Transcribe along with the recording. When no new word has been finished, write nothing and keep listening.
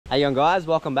Hey young guys,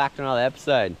 welcome back to another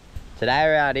episode. Today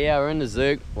we're out here, we're in the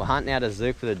zook, we're hunting out a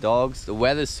zook for the dogs. The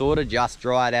weather's sort of just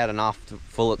dried out enough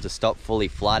for it to stop fully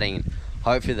flooding.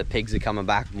 Hopefully the pigs are coming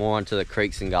back more into the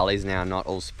creeks and gullies now, not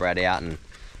all spread out and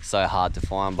so hard to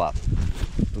find. But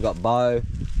we've got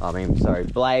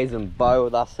Blaze and Bo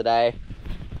with us today.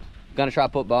 Gonna try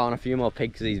to put Bo on a few more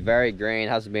pigs because he's very green,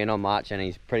 hasn't been on much and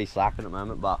he's pretty slack at the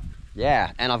moment. But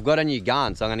yeah, and I've got a new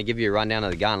gun, so I'm going to give you a rundown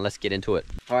of the gun. Let's get into it.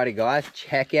 Alrighty guys,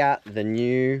 check out the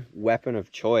new weapon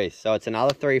of choice. So it's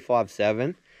another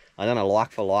 357. I done a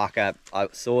like for like. I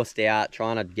sourced out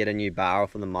trying to get a new barrel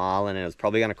for the Marlin, and it was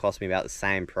probably going to cost me about the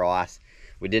same price.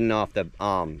 We didn't know if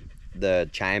the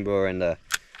chamber and the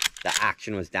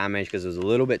action was damaged because it was a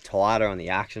little bit tighter on the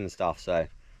action and stuff, so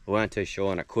we weren't too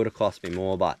sure, and it could have cost me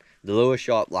more. But the lure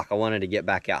shop, like, I wanted to get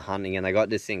back out hunting, and they got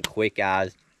this thing quick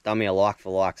as done me a like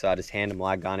for like, so I just handed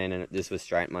my gun in and this was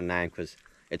straight in my name because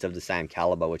it's of the same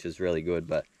caliber, which is really good.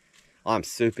 But I'm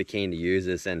super keen to use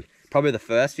this, and probably the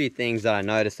first few things that I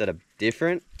noticed that are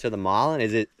different to the Marlin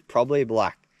is it probably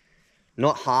like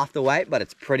not half the weight, but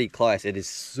it's pretty close. It is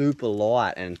super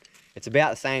light and it's about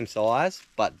the same size,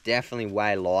 but definitely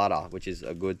way lighter, which is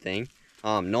a good thing.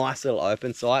 Nice little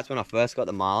open sights. When I first got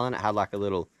the Marlin, it had like a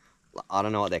little, I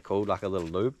don't know what they're called, like a little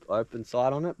loop open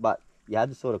sight on it, but you had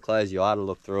to sort of close your eye to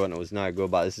look through it and it was no good.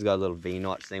 But this has got a little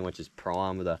V-notch thing, which is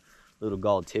prime with a little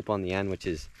gold tip on the end, which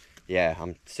is, yeah,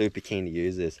 I'm super keen to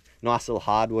use this. Nice little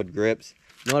hardwood grips.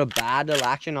 Not a bad little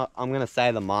action. I'm going to say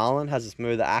the Marlin has a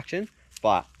smoother action,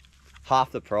 but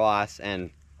half the price, and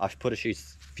I put a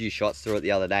few shots through it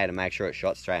the other day to make sure it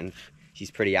shot straight, and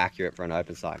she's pretty accurate for an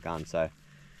open sight gun. So,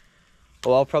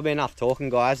 well, probably enough talking,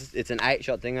 guys. It's an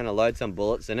 8-shot thing. I'm going to load some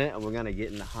bullets in it and we're going to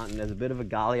get into hunting. There's a bit of a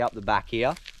gully up the back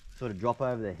here, sort of drop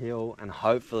over the hill, and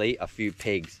hopefully a few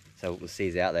pigs. So we'll see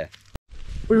who's out there.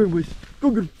 What are you doing, boys? Go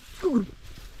get him. Go get him.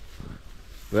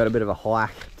 We got a bit of a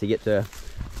hike to get to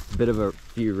a bit of a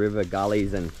few river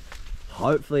gullies, and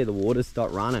hopefully the water's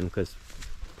stopped running because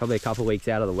probably a couple of weeks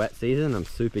out of the wet season. I'm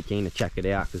super keen to check it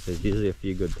out because there's usually a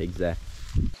few good pigs there.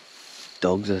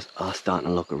 Dogs are starting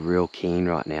to look real keen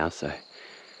right now, so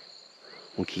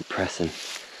we'll keep pressing.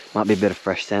 Might be a bit of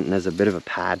fresh scent, and there's a bit of a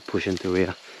pad pushing through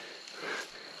here.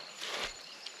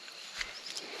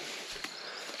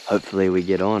 Hopefully we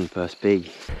get on first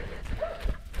pig.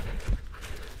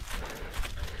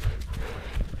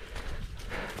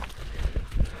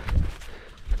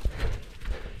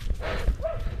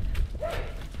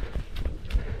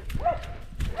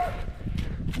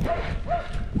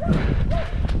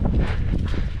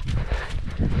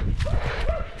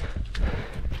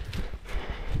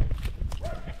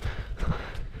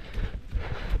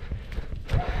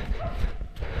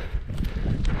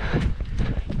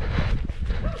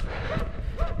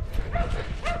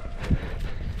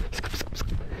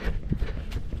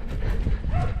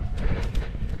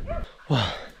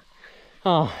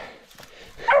 Oh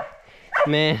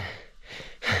man,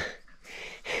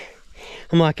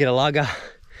 I might get a lugger.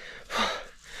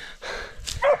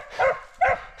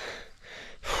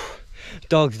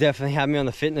 Dogs definitely have me on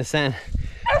the fitness end.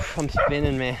 I'm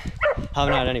spinning, man. I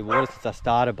haven't had any water since I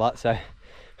started, but so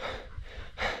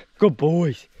good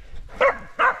boys.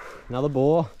 Another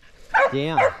boar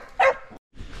down.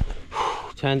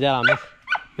 Turns out I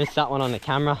missed that one on the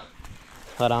camera,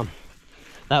 but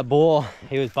that boar,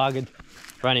 he was buggered.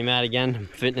 Ran him out again.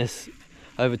 Fitness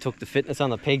overtook the fitness on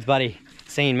the pigs, but he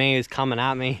seen me, he was coming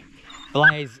at me.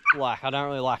 Blaze, like, I don't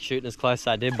really like shooting as close as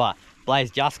I did, but Blaze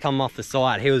just come off the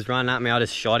side. He was running at me, I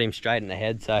just shot him straight in the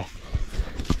head. So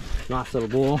nice little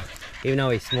boar, even though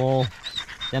he's small.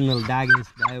 Them little daggers,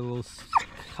 they will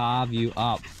carve you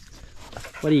up.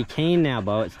 What are you keen now,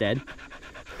 Bo? It's dead.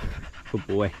 Good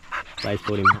boy. Blaze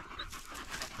put him up.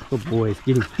 Good boys,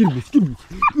 get him, get him, get him,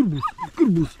 get him, get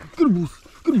him, get him.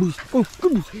 Good boys, oh,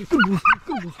 good boys, good boys,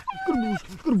 good boys, good boys,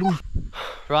 good boys.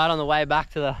 Right on the way back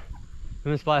to the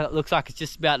women's place, it looks like it's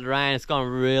just about to rain. It's gone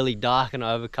really dark and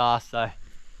overcast, so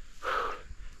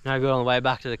no good on the way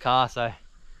back to the car. So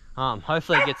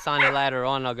hopefully it gets sunny later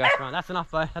on and I'll go for a run. That's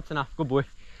enough, Bo, that's enough. Good boy.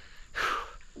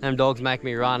 Them dogs make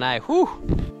me run, eh? Whew.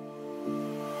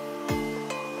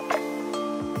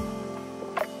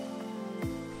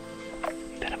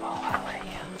 Bit of a highway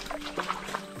here.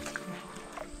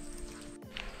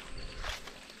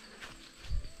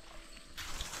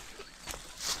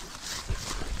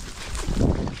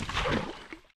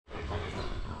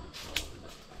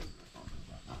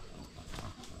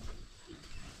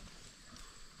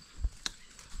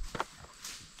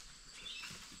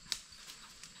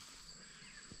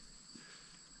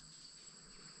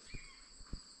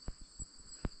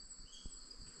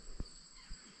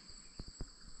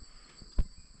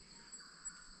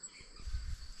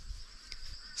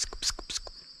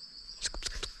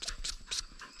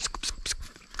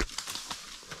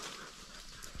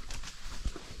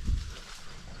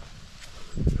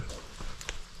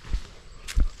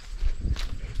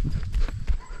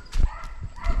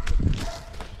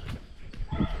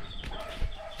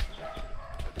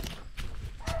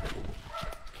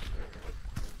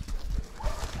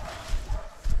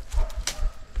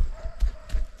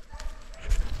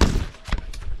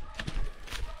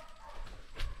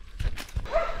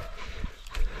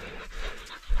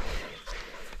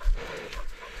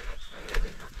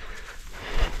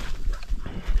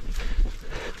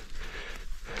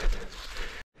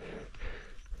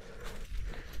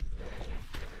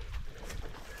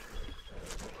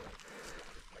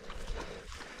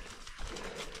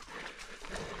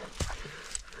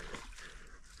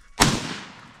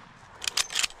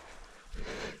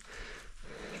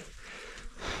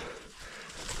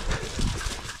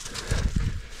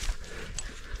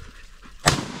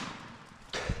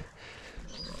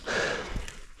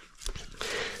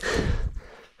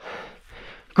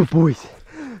 Good boys.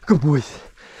 Good boys.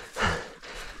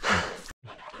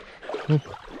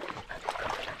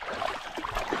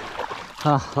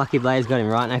 Oh, lucky Blaze got him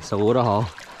right next to the water hole.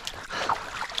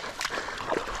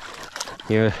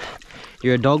 You're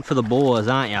a dog for the boars,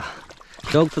 aren't you?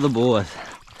 Dog for the boars.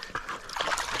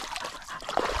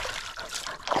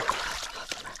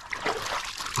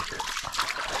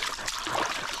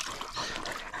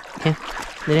 Okay,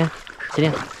 sit down, sit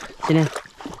down, sit down.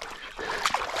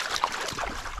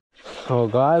 Well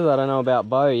guys, I don't know about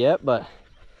Bo yet, but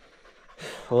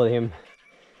for him,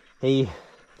 he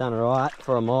done right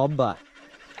for a mob, but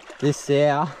this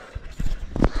sow,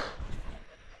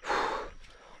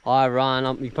 I run,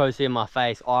 you can probably see in my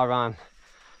face, I run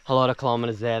a lot of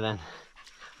kilometers there then.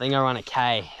 I think I run a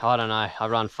K, I don't know, I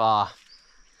run far.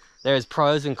 There's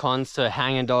pros and cons to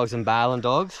hanging dogs and bailing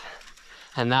dogs,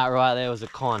 and that right there was a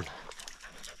con.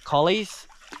 Collies,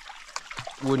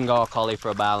 wouldn't go a collie for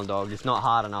a bailing dog, it's not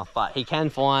hard enough, but he can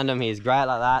find them, he's great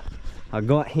like that. I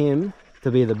got him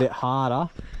to be the bit harder,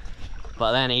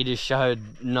 but then he just showed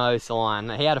no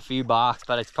sign. He had a few barks,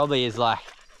 but it's probably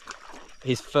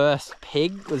his first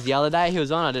pig was the other day he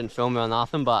was on. I didn't film him or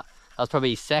nothing, but that was probably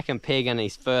his second pig and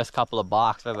his first couple of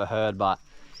barks I've ever heard, but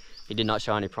he did not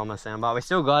show any promise then. But we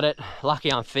still got it.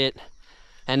 Lucky I'm fit.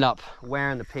 End up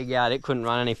wearing the pig out. It couldn't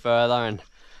run any further, and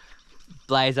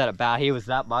Blaze had it bad. He was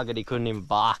that buggered he couldn't even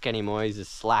bark anymore. He's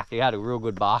just slack. He had a real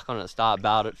good bark on it at the start,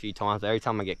 bowed it a few times. Every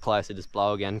time I get close, I just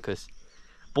blow again, because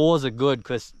boars are good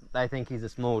because they think he's a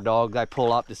small dog. They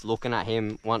pull up just looking at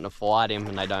him, wanting to fight him,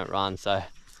 and they don't run. So,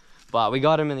 but we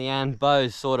got him in the end.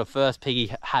 Bo's sort of first pig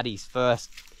he had his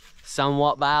first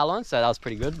somewhat bail on, so that was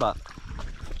pretty good. But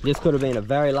this could have been a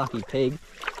very lucky pig.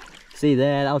 See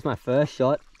there, that was my first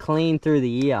shot, clean through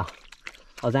the ear.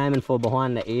 I was aiming for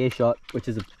behind the ear shot, which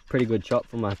is a pretty good shot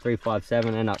for my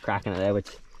 357. Ended up cracking it there, which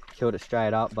killed it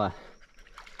straight up. But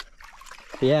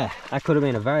yeah, that could have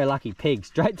been a very lucky pig,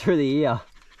 straight through the ear.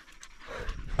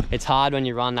 It's hard when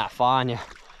you run that far and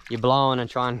you're blowing and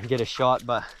trying to get a shot,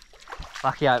 but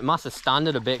lucky it must have stunned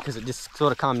it a bit because it just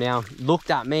sort of come down,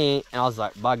 looked at me, and I was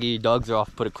like, buggy, dogs are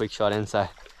off, put a quick shot in. So,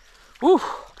 whew,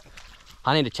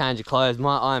 I need to change the clothes.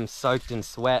 I'm soaked in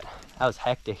sweat. That was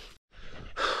hectic.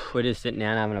 We're just sitting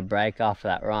down having a break after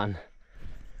that run.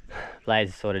 Blaze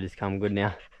has sort of just come good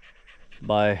now.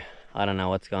 Bo, I don't know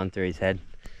what's gone through his head.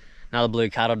 Another blue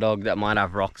cattle dog that might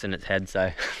have rocks in its head,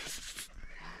 so.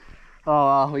 Oh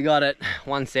well, we got it.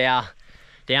 One sow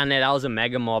down there. That was a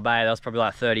mega mob, eh? There was probably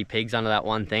like 30 pigs under that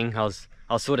one thing. I was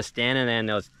sort of standing there and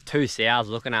there was two sows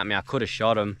looking at me. I could have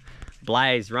shot them.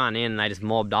 Blaze run in and they just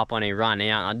mobbed up on him, run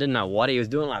out. I didn't know what he was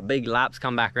doing, like big laps,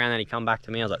 come back around, then he come back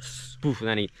to me. I was like, spoof, and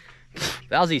then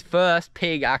that was his first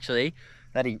pig actually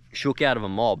that he shook out of a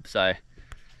mob. So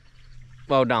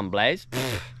well done, Blaze.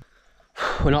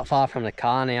 We're not far from the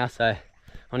car now, so I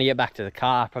want to get back to the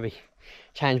car, probably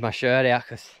change my shirt out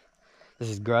because this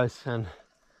is gross. And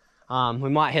we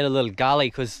might hit a little gully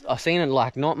because I've seen it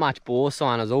like not much boar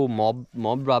sign. There's all mob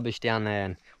rubbish down there,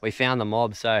 and we found the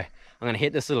mob. So I'm gonna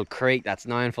hit this little creek that's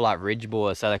known for like ridge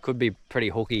boars, so they could be pretty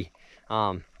hooky.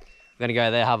 I'm gonna go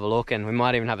there, have a look, and we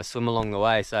might even have a swim along the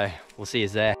way. So we'll see you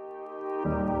there.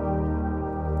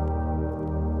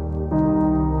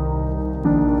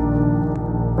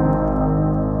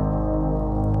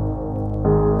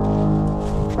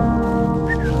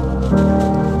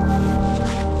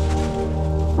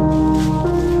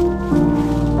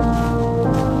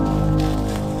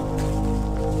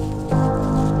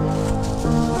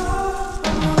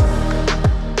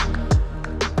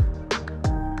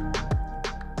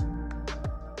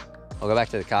 I'll go back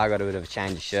to the car, got a bit of a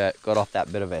change of shirt, got off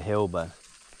that bit of a hill, but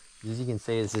as you can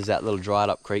see, this is that little dried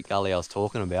up creek gully I was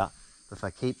talking about. But if I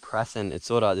keep pressing, it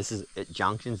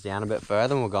junctions down a bit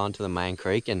further and we'll go on to the main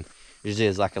creek, and usually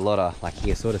there's like a lot of, like you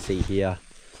can sort of see here,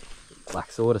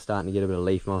 like sort of starting to get a bit of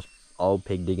leaf moss, old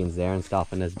pig diggings there and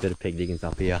stuff, and there's a bit of pig diggings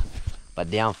up here.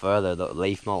 But down further, the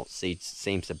leaf moss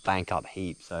seems to bank up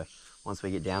heaps, so once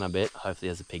we get down a bit, hopefully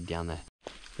there's a pig down there.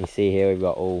 You see here we've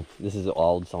got this is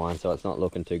old sign, so it's not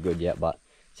looking too good yet, but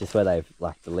it's just where they've,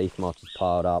 like the leaf moss is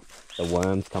piled up, the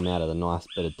worms come out of the nice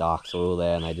bit of dark soil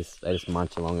there, and they just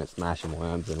munch along it, smashing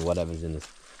worms and whatever's in this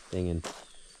thing, and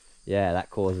yeah, that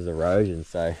causes erosion.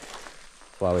 So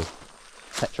that's why we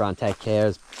try and take care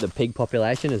of the pig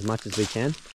population as much as we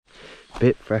can.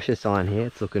 Bit fresher sign here,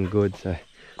 it's looking good. So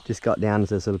just got down to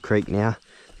this little creek now.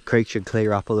 The creek should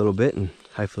clear up a little bit and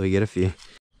hopefully we get a few.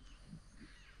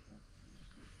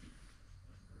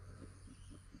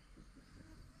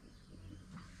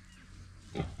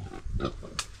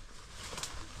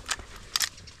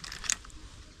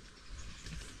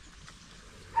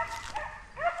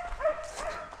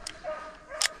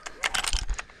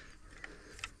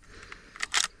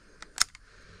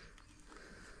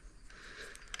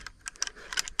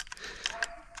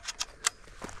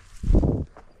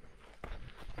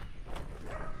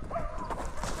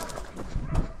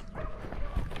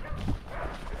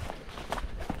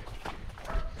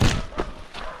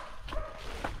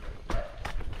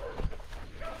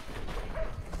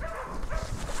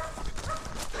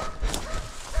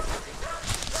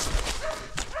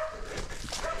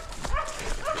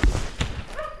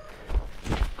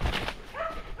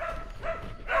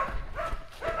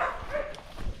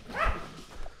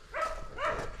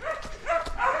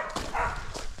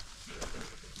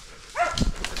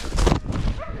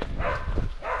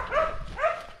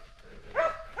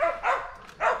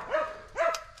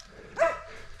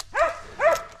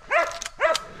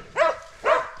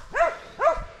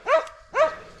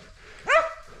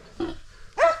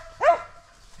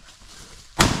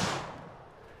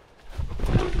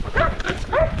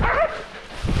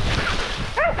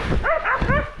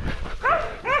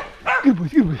 Good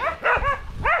boys, good boys.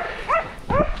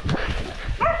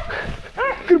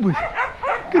 Good boys,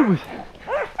 good boys.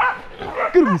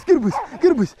 Good boys, good boys,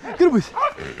 good boys, good boys,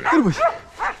 good boys.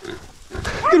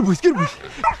 Good boys, good boys.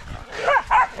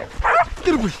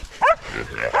 Good boys.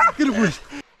 Good boys.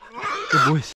 Good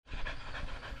boys.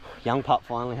 Young pup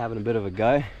finally having a bit of a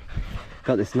go.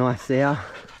 Got this nice sow.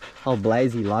 Old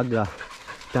Blazy lugged her.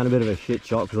 Done a bit of a shit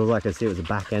shot because like I said, it was the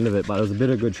back end of it, but it was a bit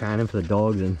of good training for the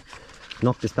dogs and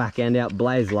knocked this back end out.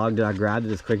 Blaze lugged it. I grabbed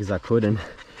it as quick as I could, and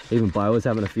even Bo was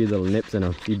having a few little nips and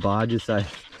a few barges, so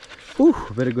whew,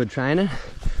 a bit of good training.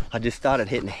 I just started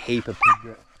hitting a heap of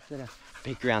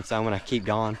pig ground, so I'm gonna keep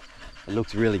going. It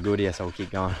looks really good here, so we'll keep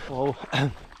going. Well,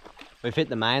 we've hit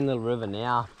the main little river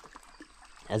now.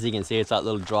 As you can see, it's like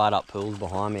little dried up pools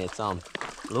behind me. It's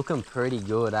looking pretty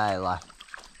good, eh? Like,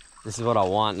 this is what I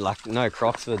want. Like, no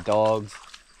crocs for the dogs.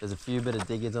 There's a few bit of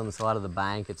diggers on the side of the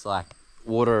bank. It's like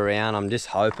water around. I'm just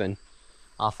hoping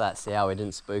after that sow we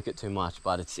didn't spook it too much,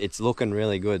 but it's looking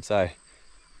really good. So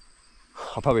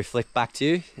I'll probably flick back to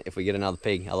you if we get another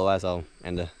pig. Otherwise, I'll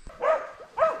end it.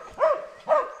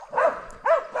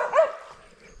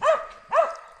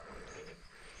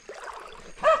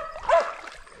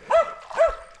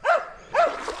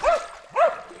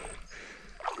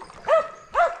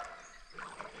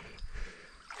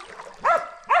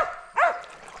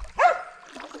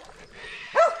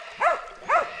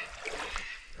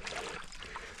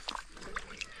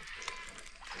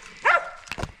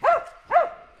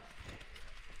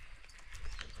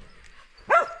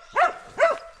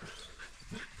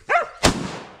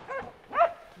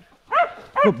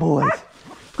 Good boys.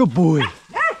 Good boy.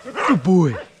 Good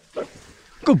boy.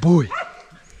 Good boy.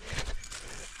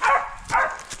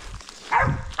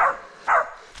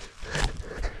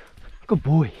 Good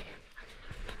boy.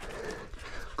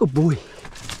 Good boy.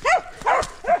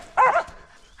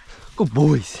 Good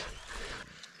boys.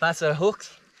 That set of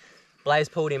hooks. Blaze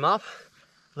pulled him up.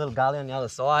 Little gully on the other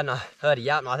side, and I heard a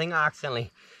yap, and I think I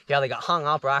accidentally, he either got hung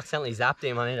up or I accidentally zapped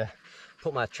him. I need to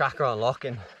put my tracker on lock,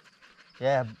 and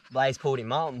yeah, Blaze pulled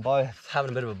him up, and Bo's having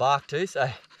a bit of a bark too, so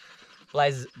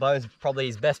Bo's probably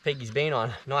his best pig he's been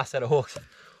on. Nice set of hooks.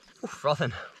 Ooh,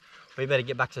 frothing. We better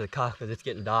get back to the car because it's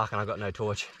getting dark and I've got no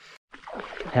torch.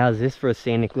 How's this for a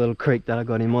scenic little creek that I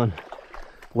got him on?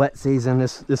 Wet season,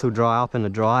 this will dry up in the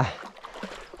dry,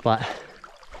 but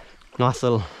nice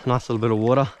little bit of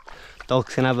water.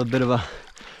 Dogs can have a bit of a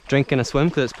drink and a swim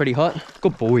because it's pretty hot.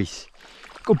 Good boys.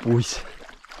 Good boys.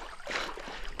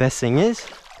 Best thing is,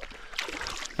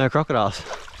 no crocodiles.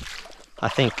 I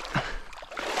think.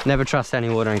 Never trust any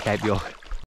water in Cape York.